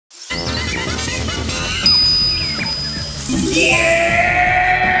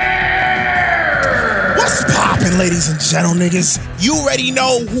Yeah! What's poppin', ladies and gentlemen, niggas? You already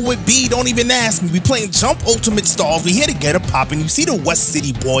know who it be, don't even ask me. We playing Jump Ultimate Stars. We here to get it poppin'. You see the West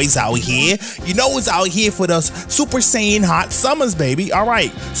City boys out here. You know what's out here for the Super Saiyan hot summers, baby.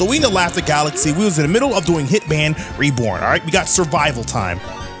 Alright, so we in the Laughter Galaxy. We was in the middle of doing Hitman Reborn. Alright, we got survival time.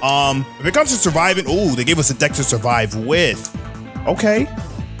 If it comes to surviving, ooh, they gave us a deck to survive with. Okay.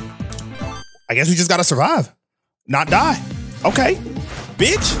 I guess we just gotta survive. Not die. Okay.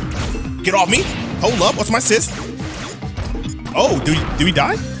 Bitch. Get off me. Hold up. What's my sis? Oh, do we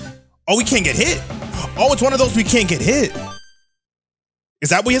die? Oh, we can't get hit. Oh, it's one of those we can't get hit. Is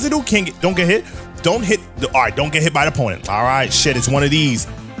that what we have to do? Don't get hit? Don't hit. Alright, don't get hit by the opponent. Alright, shit, it's one of these.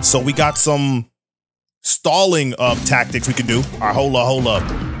 So we got some stalling tactics we can do. Alright, hold up.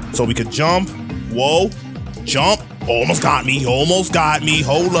 So we could jump. Whoa. Jump. Almost got me. Almost got me.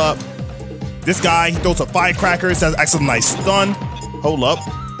 Hold up. This guy, he throws some firecrackers. That's actually a nice stun. Hold up.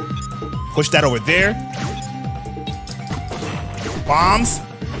 Push that over there. Bombs.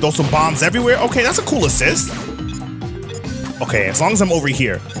 Throw some bombs everywhere. Okay, that's a cool assist. Okay, as long as I'm over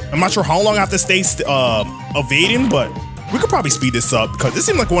here. I'm not sure how long I have to stay evading, but we could probably speed this up because this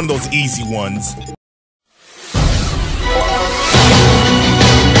seems like one of those easy ones.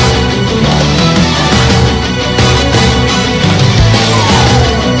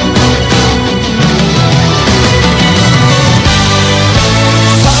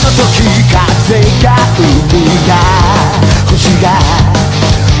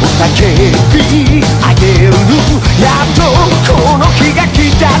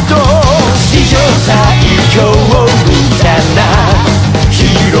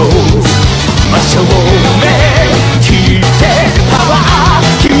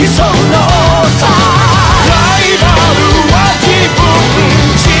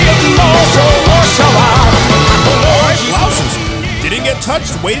 Didn't get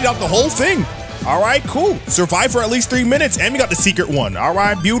touched, waited out the whole thing. All right, cool. Survive for at least 3 minutes, and we got the secret one. All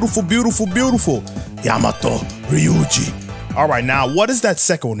right, beautiful, beautiful, beautiful. Yamato Ryuji. All right, now what is that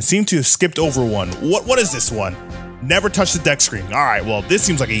second one? It seemed to have skipped over one. What is this one? Never touch the deck screen. All right, well, this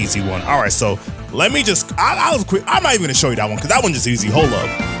seems like an easy one. All right, so let me just, I'll quit. I'm not even gonna show you that one because that one's just easy. Hold up.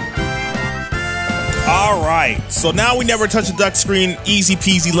 All right, so now we never touch the deck screen. Easy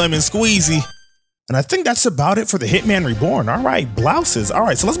peasy lemon squeezy. And I think that's about it for the Hitman Reborn. All right, blouses. All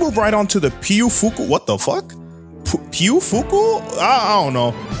right, so let's move right on to the Pyufuku. What the fuck? Pyufuku? I don't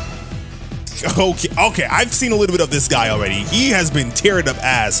know. Okay, I've seen a little bit of this guy already. He has been tearing up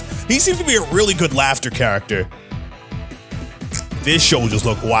ass. He seems to be a really good laughter character. This show just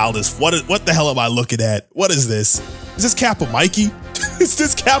look wild as what the hell am I looking at? What is this? Is this Kappa Mikey? Is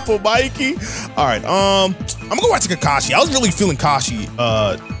this Kappa Mikey? All right, I'm gonna go back to Kakashi. I was really feeling Kashi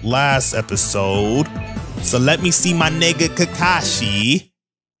last episode. So let me see my nigga Kakashi.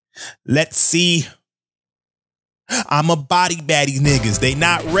 Let's see. I'm a body bad these niggas. They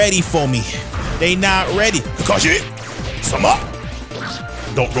not ready for me. They not ready. Kakashi, sum up.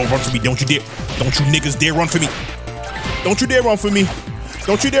 Don't run for me. Don't you dare. Don't you niggas dare run for me. Don't you dare run for me.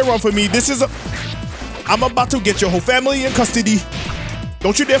 Don't you dare run for me. This is I'm about to get your whole family in custody.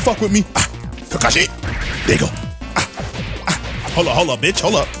 Don't you dare fuck with me. Kakashi. There you go. Hold up, bitch.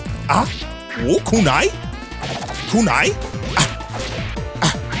 Hold up. Oh, kunai. Kunai.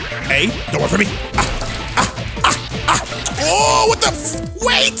 Hey, don't run for me. Oh, what the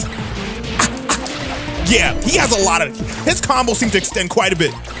wait! Yeah, he has a lot of his combos seem to extend quite a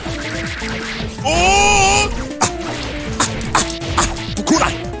bit. Oh!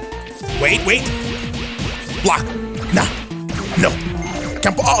 Kunai. Wait. Block. Nah. No. I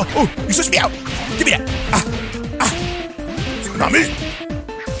can't. Oh, you switched me out. Give me that. Not me.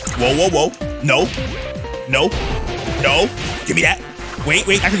 Whoa. No. Give me that. Wait.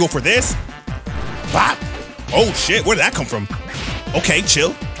 I can go for this. Bop. Oh shit, where did that come from? Okay,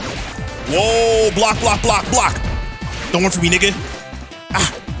 chill. Whoa, block. Don't run for me, nigga.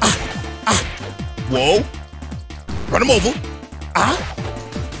 Whoa. Run him over.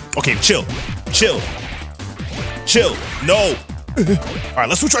 Okay, chill. No. All right,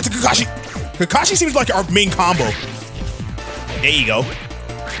 let's switch right to Kakashi. Kakashi seems like our main combo. There you go.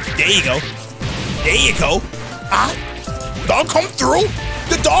 Dog come through.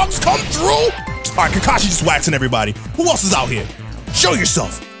 The dogs come through. All right, Kakashi just waxing everybody. Who else is out here? Show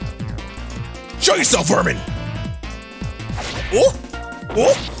yourself. Show yourself, vermin. Oh.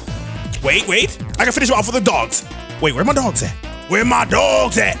 Wait. I can finish him off with the dogs. Wait, where my dogs at?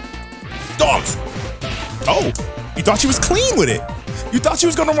 Dogs. Oh, you thought she was clean with it. You thought she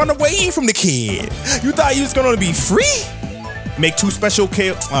was gonna run away from the kid. You thought he was gonna be free? Make 2 special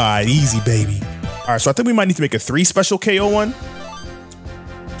KO. All right, easy, baby. All right, so I think we might need to make a 3 special KO one.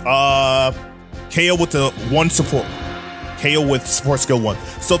 KO with the 1 support. KO with support skill 1.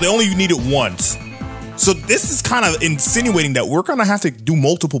 So they only need it once. So this is kind of insinuating that we're gonna have to do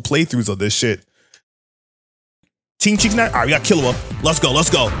multiple playthroughs of this shit. Team Cheeks Night? All right, we got Killua. Let's go, let's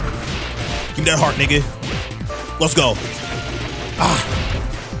go. Give me that heart, nigga. Let's go.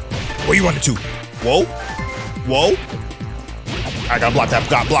 Where you running to? Whoa. Whoa. I gotta block that.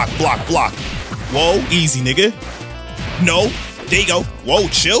 Got block, block, block. Whoa, easy, nigga. No. There you go. Whoa,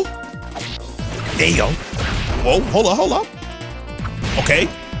 chill. There you go. Whoa, hold up, hold up. Okay.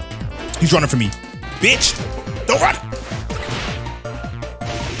 He's running for me. Bitch. Don't run.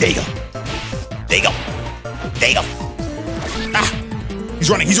 There you go. There you go. There you go. He's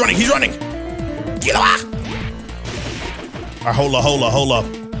running, he's running, he's running. Get him out. All right, hold up, hold up, hold up.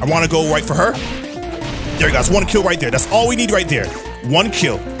 I want to go right for her. There you go. That's 1 kill right there. That's all we need right there. 1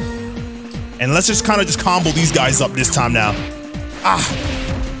 kill. And let's just kind of combo these guys up this time now.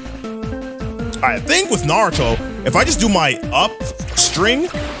 I think with Naruto, if I just do my up string.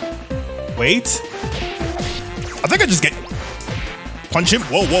 Wait. I think I just get. Punch him.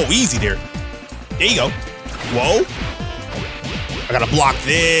 Whoa, whoa. Easy there. There you go. Whoa. I gotta block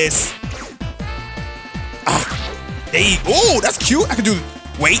this. Oh, that's cute. I can do.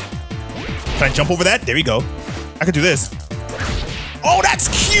 Wait. Can I jump over that? There we go. I can do this. Oh, that's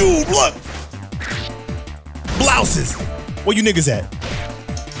cute. Look. Blouses. Where you niggas at?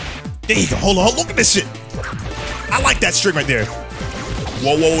 There you go. Hold on. Look at this shit. I like that string right there.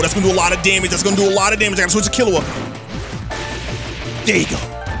 Whoa, whoa. That's gonna do a lot of damage. That's gonna do a lot of damage. I gotta switch to Killua. There you go.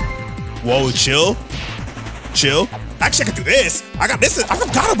 Whoa, chill. Chill. Actually, I can do this. I got this. I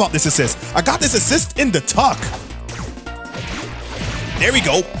forgot about this assist. I got this assist in the tuck. There we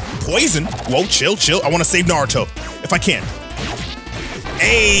go. Poison. Whoa, chill, chill. I want to save Naruto if I can.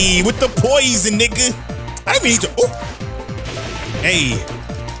 Hey, with the poison, nigga. I didn't even need to. Oh. Hey.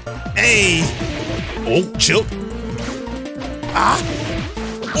 Hey. Oh, chill.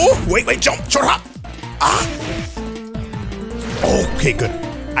 Oh, wait, wait, jump. Short hop. Okay, good.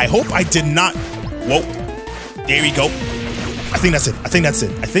 I hope I did not. Whoa. There we go. I think that's it. I think that's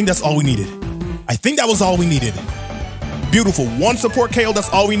it. I think that's all we needed. I think that was all we needed. Beautiful. 1 support KO. That's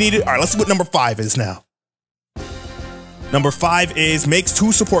all we needed. All right, let's see what number 5 is now. Number 5 is makes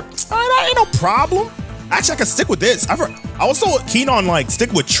 2 support. That ain't no problem. Actually, I can stick with this. I was so keen on like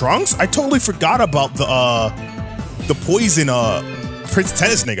stick with Trunks. I totally forgot about the poison Prince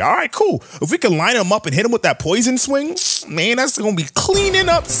Tennis nigga. All right, cool. If we can line him up and hit him with that poison swing, man, that's gonna be cleaning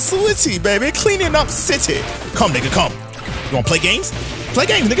up city, baby. Cleaning up city. Come, nigga, come. You wanna play games? Play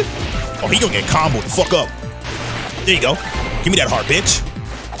games, nigga. Oh, he gonna get comboed the fuck up. There you go. Give me that heart, bitch.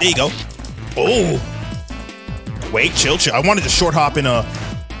 There you go. Oh. Wait, chill, chill. I wanted to short hop and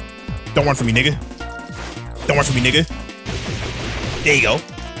don't run for me, nigga. Don't run for me, nigga. There you go.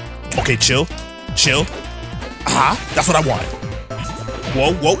 Okay, chill. Chill. That's what I want.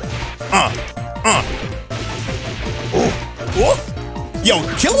 Whoa, whoa. Oh. Yo,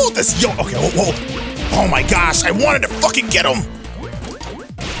 kill all this. Yo, okay, whoa. Oh my gosh, I wanted to fucking get him.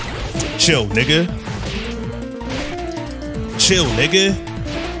 Chill, nigga. Chill, nigga.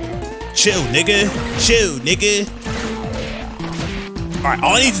 Chill, nigga. Chill, nigga. All right,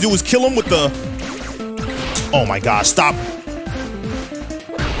 all I need to do is kill him with the. Oh my gosh, stop.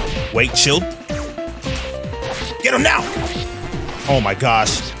 Wait, chill. Get him now. Oh my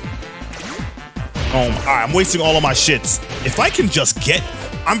gosh. All right, I'm wasting all of my shits. If I can just get,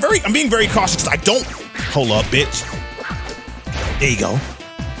 I'm being very cautious because I don't. Hold up, bitch. There you go.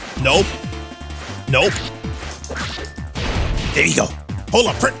 Nope. Nope. There you go. Hold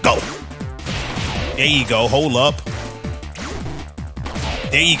up, prick, go. There you go. Hold up.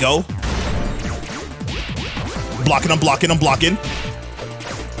 There you go. Blocking, I'm blocking, I'm blocking.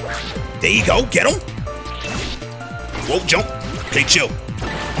 There you go. Get him. Whoa, jump. Okay, chill.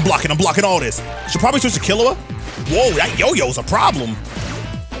 I'm blocking all this. Should probably switch to Killua. Whoa, that yo-yo's a problem.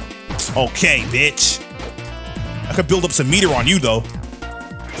 Okay, bitch. I could build up some meter on you, though.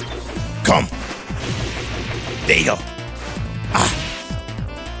 Come. There you go.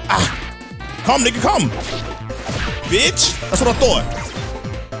 Come, nigga, come. Bitch. That's what I thought.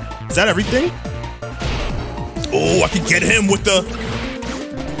 Is that everything? Oh, I can get him with the...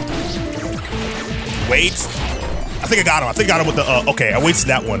 Wait. I think I got him. I think I got him with the... okay, I wasted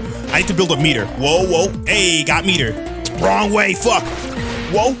that one. I need to build a meter. Whoa, whoa. Hey, got meter. Wrong way. Fuck.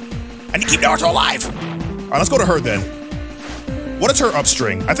 Whoa. I need to keep Naruto alive. All right, let's go to her then. What is her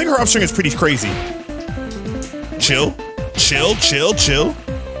upstring? I think her upstring is pretty crazy. Chill. Chill, chill, chill.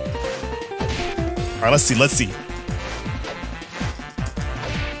 All right, let's see.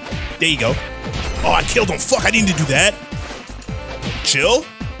 There you go. Oh, I killed him. Fuck, I didn't need to do that. Chill.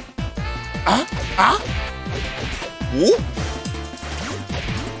 Ooh.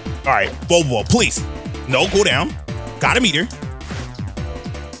 All right, Bobo, please. No, go down. Got a meter.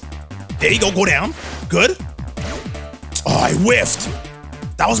 There you go down. Good. Oh, I whiffed.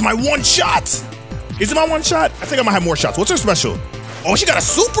 That was my one shot. Is it my one shot? I think I might have more shots. What's her special? Oh, she got a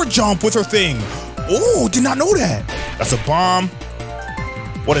super jump with her thing. Oh, did not know that. That's a bomb.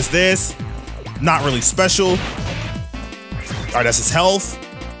 What is this? Not really special. All right, that's his health.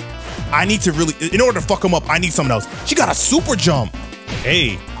 I need to really, in order to fuck him up, I need something else. She got a super jump.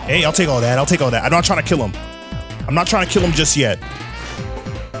 Hey, I'll take all that. I'll take all that. I'm not trying to kill him. I'm not trying to kill him just yet.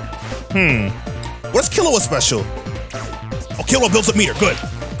 What's Killua special? Oh, Killua builds up meter. Good.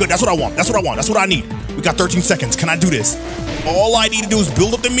 That's what I want. That's what I need. We got 13 seconds. Can I do this? All I need to do is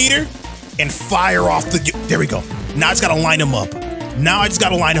build up the meter and fire off the. There we go. Now I just gotta line him up.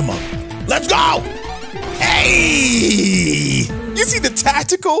 Let's go. Hey! You see the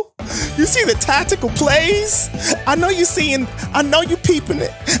tactical? You see the tactical plays? I know you seeing. I know you peeping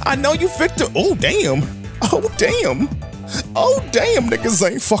it. I know you Victor. Oh damn. Oh damn, niggas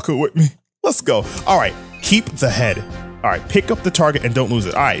ain't fucking with me. Let's go. All right, keep the head. All right, pick up the target and don't lose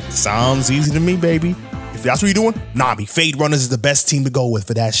it. All right, sounds easy to me, baby. If that's what you're doing, Nami, Fade Runners is the best team to go with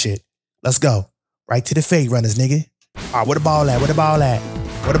for that shit. Let's go. Right to the Fade Runners, nigga. All right, where the ball at? Where the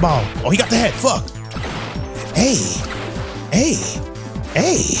ball? Oh, he got the head. Fuck. Hey.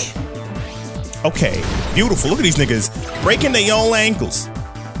 Okay, beautiful. Look at these niggas breaking their own ankles.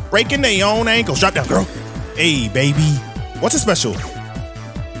 Drop down, girl. Hey, baby. What's a special?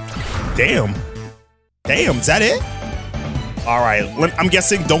 Damn, is that it? All right, I'm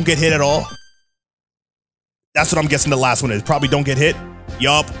guessing don't get hit at all. That's what I'm guessing the last one is. Probably don't get hit.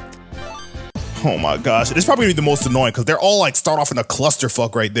 Yup. Oh my gosh, this is probably gonna be the most annoying because they're all like start off in a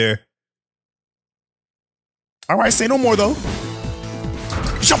clusterfuck right there. All right, say no more though.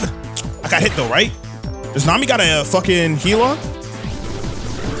 Jumping. I got hit though, right? Does Nami got a fucking healer?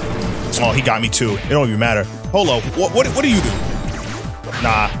 Oh, he got me too. It don't even matter. Hold up. What do you do?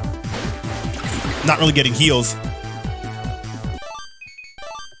 Nah. Not really getting heals.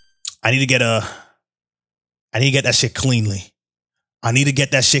 I need to get that shit cleanly.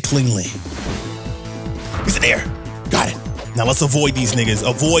 Is it there? Got it. Now let's avoid these niggas.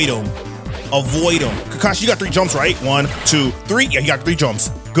 Avoid them. Kakashi, you got 3 jumps, right? 1, 2, 3. Yeah, you got 3 jumps.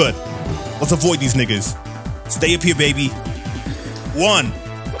 Good. Let's avoid these niggas. Stay up here, baby. 1,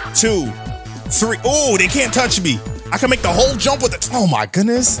 2, 3. Oh, they can't touch me. I can make the whole jump with it. Oh my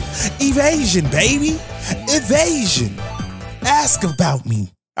goodness. Evasion, baby. Evasion. Ask about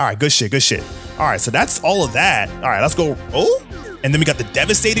me. All right, good shit. All right, so that's all of that. All right, let's go. Oh, and then we got the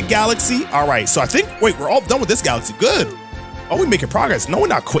devastated galaxy. All right, so I think, wait, we're all done with this galaxy. Good. Oh, we're making progress. No, we're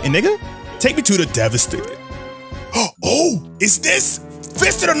not quitting, nigga. Take me to the devastated. Oh, is this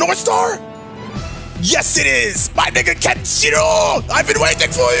Fist of the North Star? Yes, it is. My nigga Kenshiro. I've been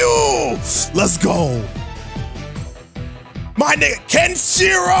waiting for you. Let's go. My nigga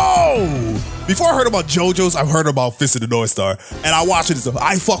Kenshiro. Before I heard about JoJo's, I've heard about Fist of the North Star, and I watched it.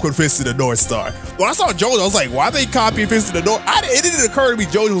 I fuck with Fist of the North Star. When I saw JoJo, I was like, why are they copying Fist of the North? It didn't occur to me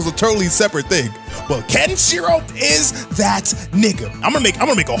JoJo was a totally separate thing. But Kenshiro is that nigga. I'm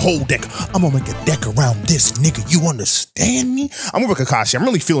gonna make a whole deck. I'm gonna make a deck around this nigga. You understand me? I'm with Kakashi. I'm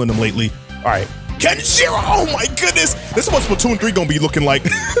really feeling him lately. All right, Kenshiro. Oh my goodness, this is what Splatoon 3 gonna be looking like.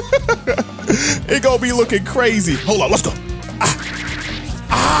 It gonna be looking crazy. Hold on, let's go.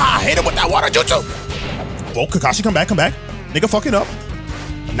 Hit him with that water jutsu. Whoa, Kakashi, come back. Nigga, fucking up.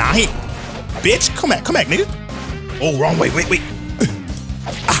 Nah, he. Bitch, come back, nigga. Oh, wrong way, wait. Wait,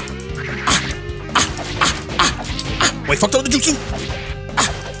 fucked up the jutsu.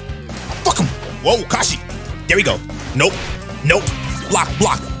 Fuck him. Whoa, Kashi. There we go. Nope.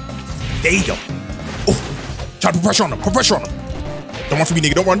 Block. There you go. Oh, try to put pressure on him. Don't run for me,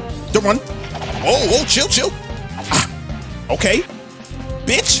 nigga. Don't run. Oh, chill. Okay.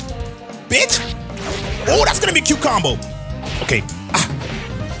 Bitch. Oh, that's gonna be a cute combo. Okay.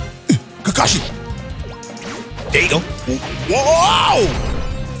 Kakashi. There you go. Whoa.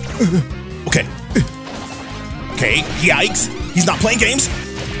 Okay. Yikes. He's not playing games.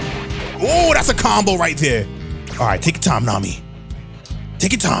 Oh, that's a combo right there. All right, take your time, Nami.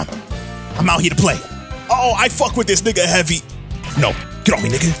 Take your time. I'm out here to play. Oh, I fuck with this nigga heavy. No, get off me,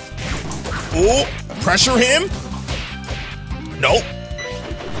 nigga. Oh, pressure him. No.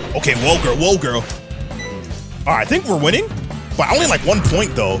 Okay, whoa, girl. All right, I think we're winning, but only like 1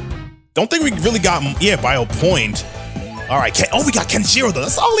 point though. Don't think we really got, by a point. All right, we got Kenshiro though.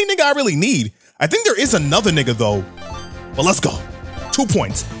 That's the only nigga I really need. I think there is another nigga though, but let's go. 2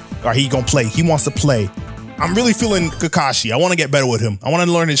 points. All right, he gonna play. He wants to play. I'm really feeling Kakashi. I want to get better with him. I want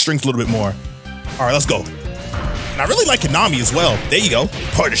to learn his strengths a little bit more. All right, let's go. And I really like Konami as well. There you go.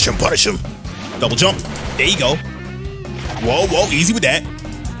 Punish him, punish him. Double jump. There you go. Whoa, whoa, easy with that.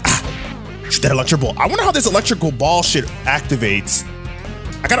 Shoot that electric ball. I wonder how this electrical ball shit activates.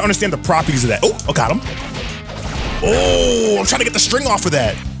 I gotta understand the properties of that. Oh, got him. Oh, I'm trying to get the string off of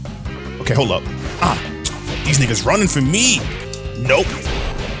that. Okay, hold up. These niggas running for me. Nope.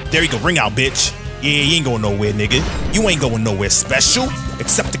 There you go, ring out, bitch. Yeah, you ain't going nowhere, nigga. You ain't going nowhere special,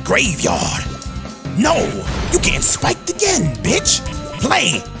 except the graveyard. No, you getting spiked again, bitch.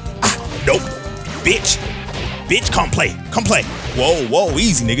 Play. Nope. Bitch. Bitch, come play. Come play. Whoa, whoa,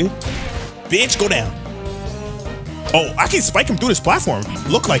 easy, nigga. Bitch, go down. Oh, I can spike him through this platform.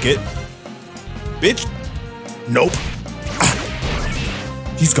 Look like it. Bitch. Nope.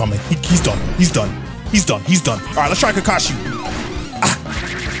 He's coming. He's done. He's done. He's done. He's done. All right, let's try Kakashi.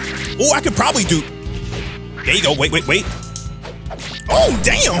 Oh, I could probably do. There you go. Wait, wait, wait. Oh,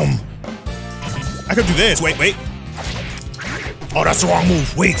 damn. I could do this. Wait, wait. Oh, that's the wrong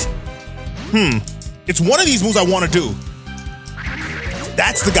move. Wait. It's one of these moves I want to do.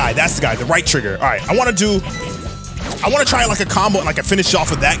 That's the guy. That's the guy. The right trigger. All right. I want to try like a combo and like a finish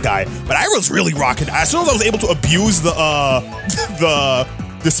off of that guy. But I was really rocking. As soon as I was able to abuse the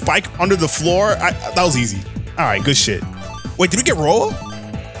spike under the floor, that was easy. All right. Good shit. Wait, did we get Roll?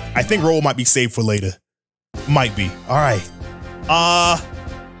 I think Roll might be saved for later. Might be. All right.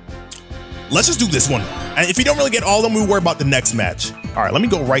 Let's just do this one. And if you don't really get all of them, we'll worry about the next match. All right. Let me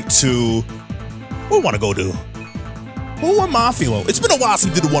go right to. What do I want to go do? Who am I feeling? It's been a while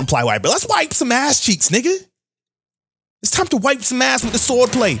since we did the one ply wipe, but let's wipe some ass cheeks, nigga. It's time to wipe some ass with the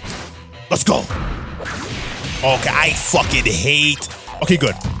sword play. Let's go. Okay, I fucking hate. Okay,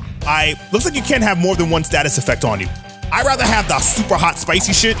 good. Looks like you can't have more than one status effect on you. I'd rather have the super hot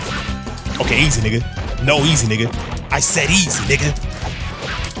spicy shit. Okay, easy, nigga. No, easy, nigga. I said easy, nigga.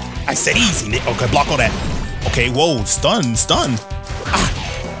 I said easy, nigga. Okay, block all that. Okay, whoa, stun, stun.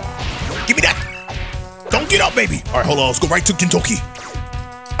 Give me that. Don't get up, baby. All right, hold on. Let's go right to Kentucky.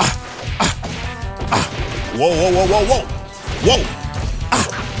 Whoa, whoa, whoa, whoa, whoa. Whoa.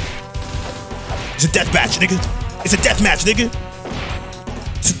 It's a death match, nigga. It's a death match, nigga.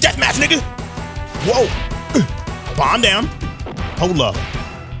 It's a death match, nigga. Whoa. Bomb down. Hold up.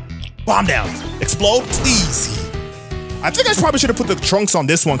 Bomb down. Explode. Easy. I think I probably should have put the trunks on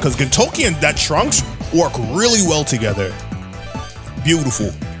this one because Kentucky and that trunks work really well together.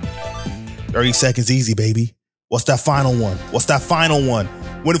 Beautiful. 30 seconds easy, baby. What's that final one? What's that final one?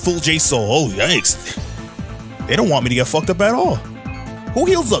 Win a full J-Soul. Oh, yikes. They don't want me to get fucked up at all. Who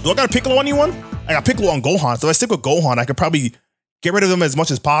heals up? Do I got a Piccolo on anyone? I got Piccolo on Gohan. So if I stick with Gohan, I could probably get rid of them as much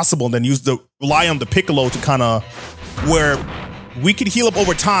as possible and then rely on the Piccolo to kind of where we could heal up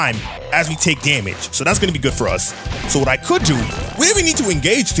over time as we take damage. So that's going to be good for us. So what I could do, we didn't even need to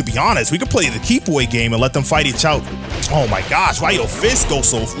engage, to be honest. We could play the keep away game and let them fight each out. Oh my gosh, why your fist go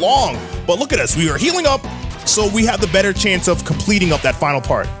so long? But look at us, we are healing up, so we have the better chance of completing up that final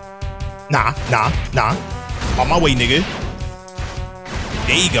part. Nah. On my way, nigga.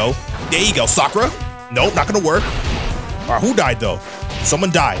 There you go. There you go, Sakura. Nope, not gonna work. All right, who died though? Someone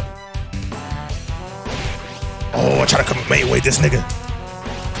died. Oh, I try to come away this nigga.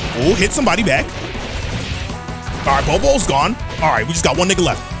 Oh, hit somebody back. All right, Bobo's gone. All right, we just got one nigga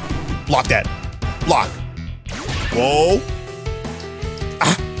left. Block that. Block. Whoa.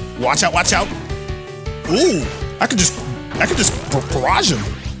 Watch out, watch out. Ooh, I could just barrage him.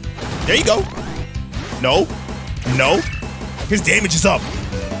 There you go. No. His damage is up.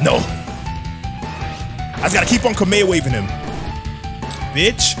 No. I just gotta keep on Kamei waving him.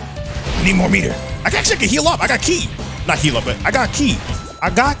 Bitch. I need more meter. I can heal up. I got key. Not heal up, but I got key. I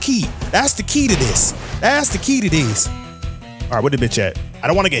got key. That's the key to this. That's the key to this. All right, where the bitch at? I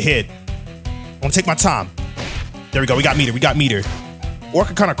don't want to get hit. I want to take my time. There we go. We got meter. We got meter. Or I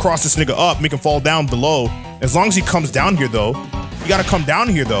can kind of cross this nigga up, make him fall down below. As long as he comes down here, though. You got to come down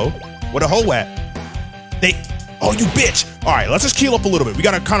here, though. Where the hoe at? Oh, you bitch. All right, let's just heal up a little bit. We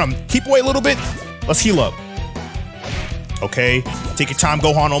got to kind of keep away a little bit. Let's heal up. Okay. Take your time,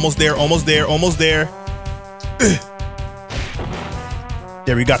 Gohan. Almost there. Almost there. Almost there.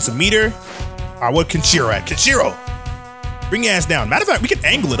 There, we got some meter. All right, where Kenshiro at? Kenshiro! Bring your ass down. Matter of fact, we can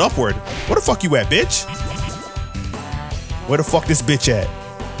angle it upward. Where the fuck you at, bitch? Where the fuck this bitch at?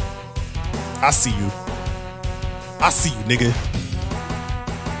 I see you. I see you, nigga.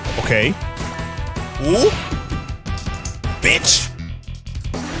 Okay. Ooh. Bitch.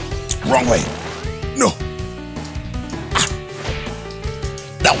 Wrong way. No.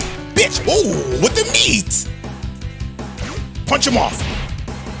 No, bitch. Ooh, with the meat. Punch him off.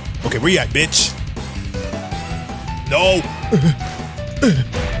 Okay, where you at, bitch? No.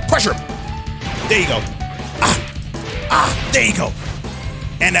 Pressure him. There you go. There you go.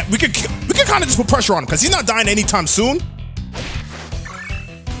 And we could kind of just put pressure on him because he's not dying anytime soon.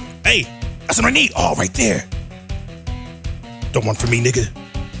 Hey, that's what I need. Oh, right there. Don't want for me, nigga.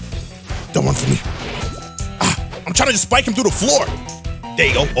 Don't want for me. I'm trying to just spike him through the floor. There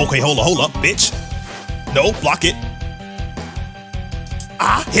you go. Okay, hold up, bitch. No, block it.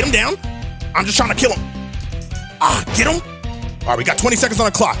 Hit him down. I'm just trying to kill him. Get him. All right, we got 20 seconds on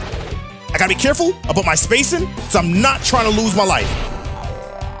the clock. I gotta be careful about my spacing, so I'm not trying to lose my life.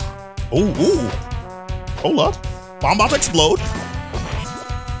 Ooh. Hold up. Bomb about to explode.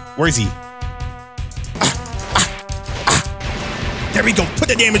 Where is he? There we go. Put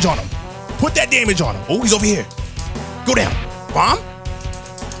that damage on him. Put that damage on him. Oh, he's over here. Go down. Bomb.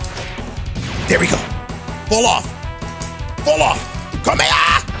 There we go. Fall off. Fall off. Come here.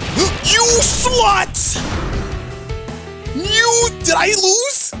 You slut. Did I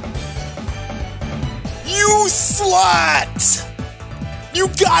lose? You slut. You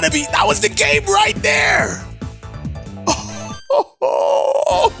gotta be. That was the game right there.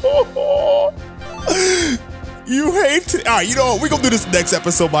 You hate it. All right, you know what? We're gonna do this next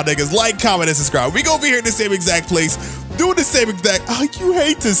episode, my niggas. Like, comment, and subscribe. We gonna be here in the same exact place, doing the same exact. You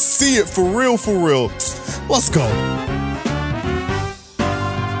hate to see it, for real, for real. Let's go.